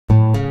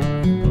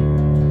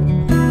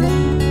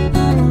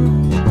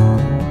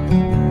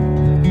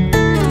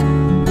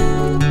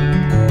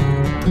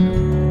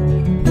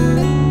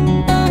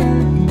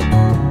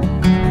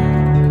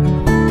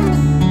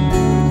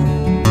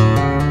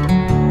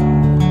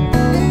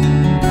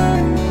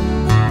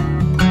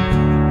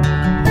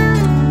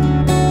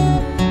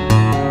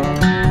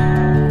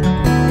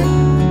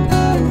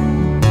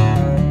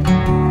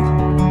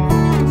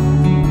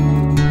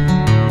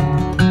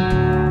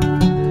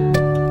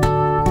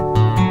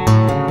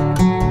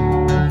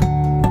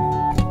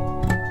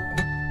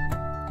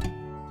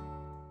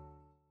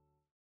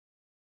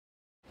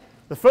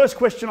The first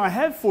question I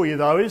have for you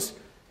though is,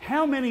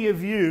 how many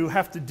of you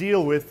have to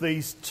deal with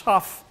these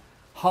tough,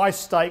 high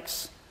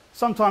stakes,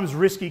 sometimes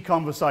risky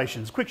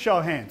conversations? Quick show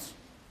of hands.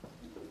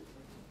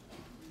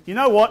 You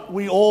know what?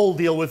 We all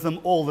deal with them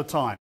all the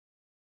time.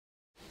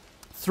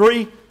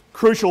 3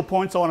 crucial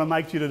points I want to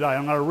make to you today.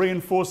 I'm going to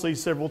reinforce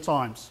these several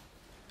times.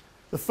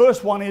 The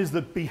first one is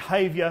that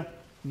behaviour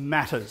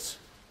matters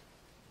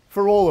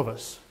for all of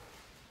us.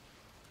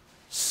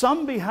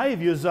 Some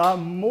behaviours are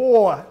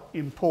more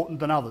important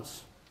than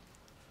others.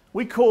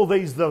 We call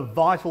these the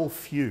vital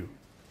few.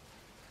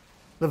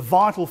 The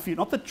vital few,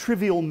 not the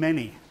trivial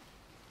many,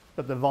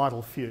 but the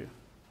vital few.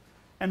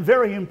 And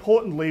very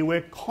importantly,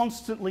 we're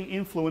constantly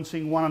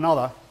influencing one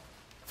another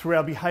through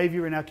our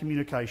behaviour and our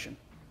communication.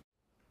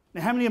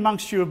 Now, how many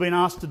amongst you have been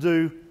asked to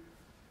do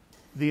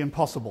the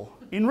impossible?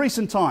 In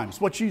recent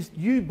times, what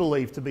you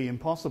believe to be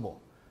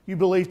impossible, you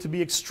believe to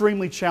be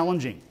extremely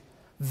challenging,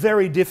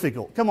 very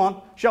difficult. Come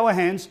on, show of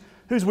hands.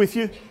 Who's with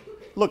you?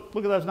 Look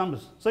at those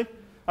numbers. See?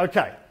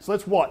 Okay, so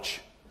let's watch.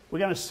 We're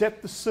going to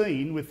set the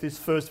scene with this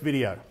first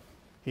video.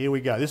 Here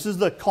we go. This is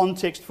the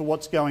context for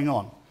what's going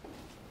on.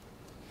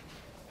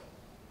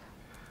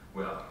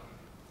 Well,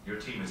 your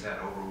team has had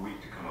over a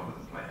week to come up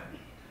with a plan.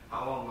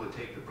 How long will it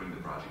take to bring the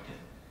project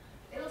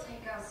in? It'll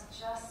take us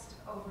just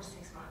over 6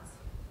 months.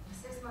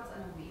 6 months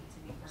and a week, to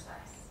be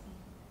precise.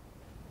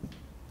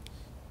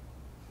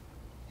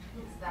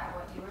 Is that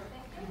what you were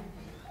thinking?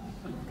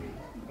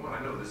 Well,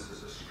 I know this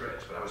is a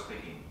stretch, but I was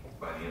thinking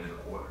by the end of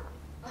the quarter.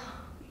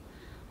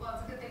 Well,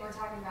 it's a good thing we're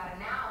talking about it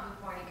now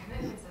before any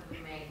commitments have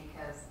been made,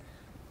 because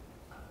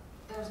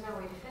there's no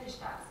way to finish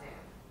that soon.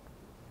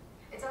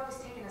 It's always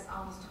taken us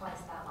almost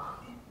twice that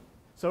long.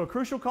 So a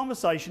crucial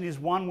conversation is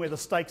one where the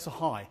stakes are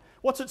high.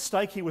 What's at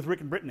stake here with Rick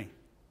and Brittany?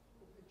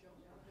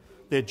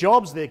 Their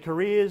jobs, their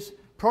careers,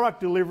 product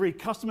delivery,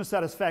 customer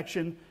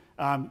satisfaction,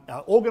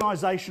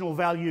 organisational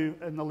value,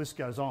 and the list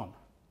goes on.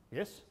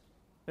 Yes?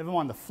 Never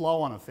mind the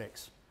flow-on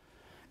effects.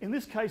 In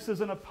this case,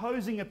 there's an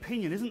opposing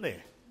opinion, isn't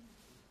there?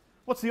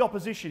 What's the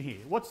opposition here?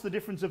 What's the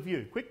difference of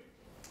view? Quick.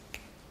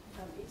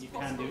 You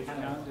can do it, you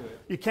can't do it.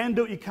 You can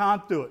do it, you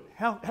can't do it.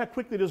 How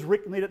quickly does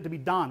Rick need it to be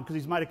done because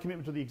he's made a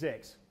commitment to the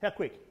execs? How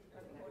quick?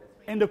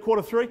 End of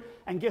quarter 3.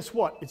 And guess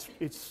what?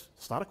 It's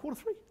start of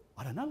quarter 3.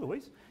 I don't know,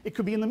 Louise. It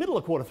could be in the middle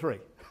of quarter 3.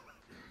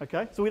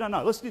 Okay, so we don't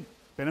know. Let's do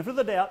benefit of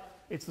the doubt.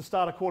 It's the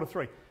start of quarter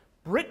 3.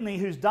 Brittany,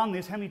 who's done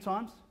this how many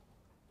times?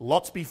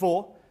 Lots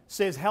before,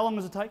 says how long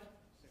does it take?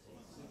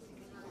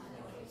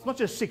 It's not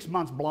just 6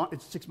 months blind,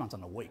 it's 6 months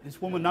and a week. This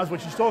woman knows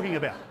what she's talking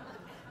about.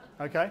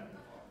 Okay?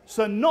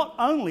 So not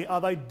only are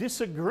they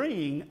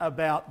disagreeing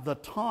about the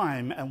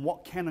time and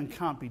what can and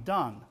can't be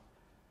done,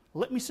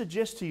 let me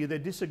suggest to you they're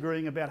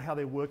disagreeing about how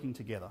they're working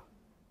together.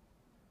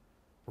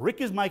 Rick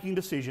is making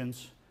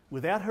decisions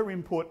without her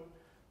input,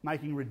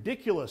 making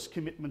ridiculous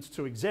commitments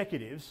to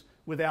executives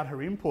without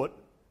her input,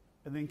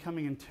 and then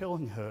coming and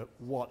telling her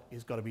what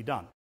is got to be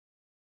done.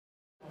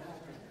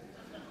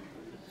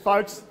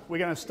 Folks, we're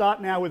going to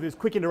start now with this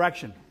quick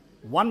interaction.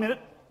 1 minute,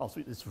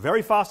 it's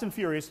very fast and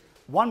furious.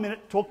 1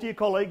 minute, talk to your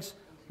colleagues.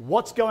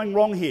 What's going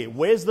wrong here?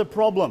 Where's the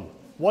problem?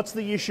 What's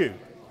the issue?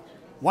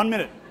 1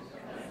 minute.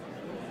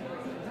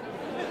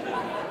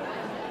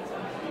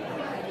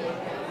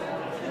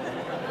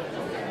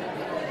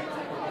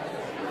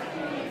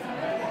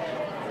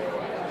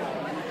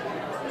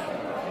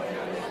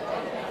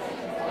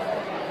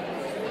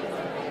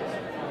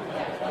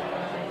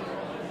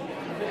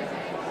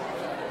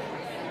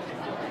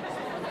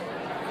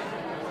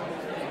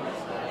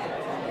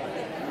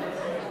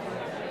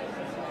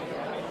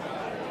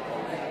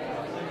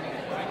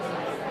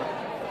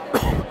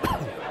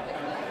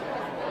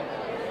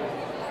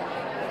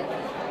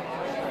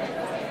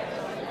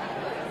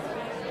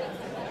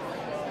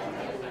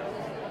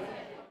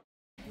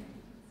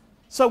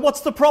 So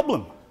what's the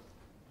problem?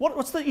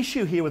 What's the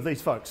issue here with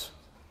these folks?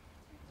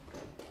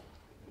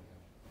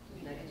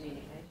 No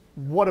communication.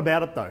 What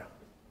about it though?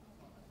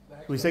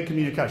 We said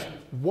communication.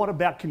 What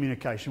about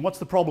communication? What's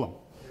the problem?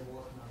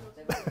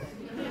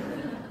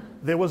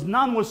 There was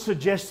none was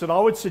suggested. I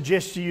would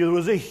suggest to you there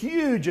was a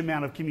huge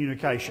amount of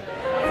communication.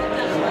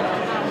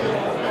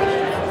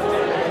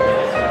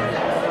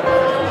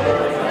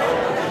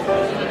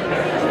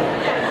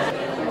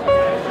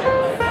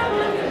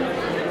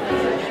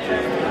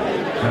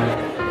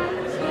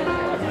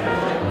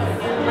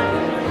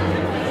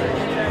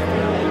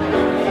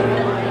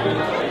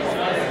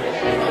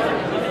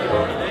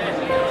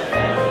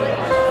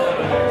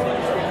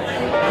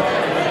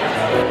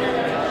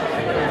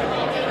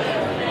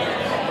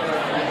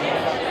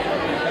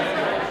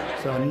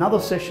 Another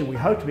session we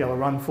hope to be able to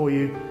run for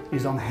you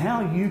is on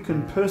how you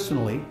can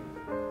personally,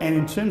 and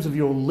in terms of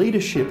your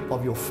leadership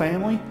of your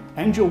family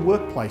and your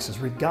workplaces,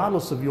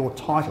 regardless of your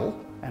title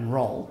and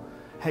role,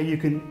 how you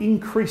can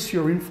increase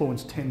your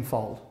influence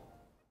tenfold.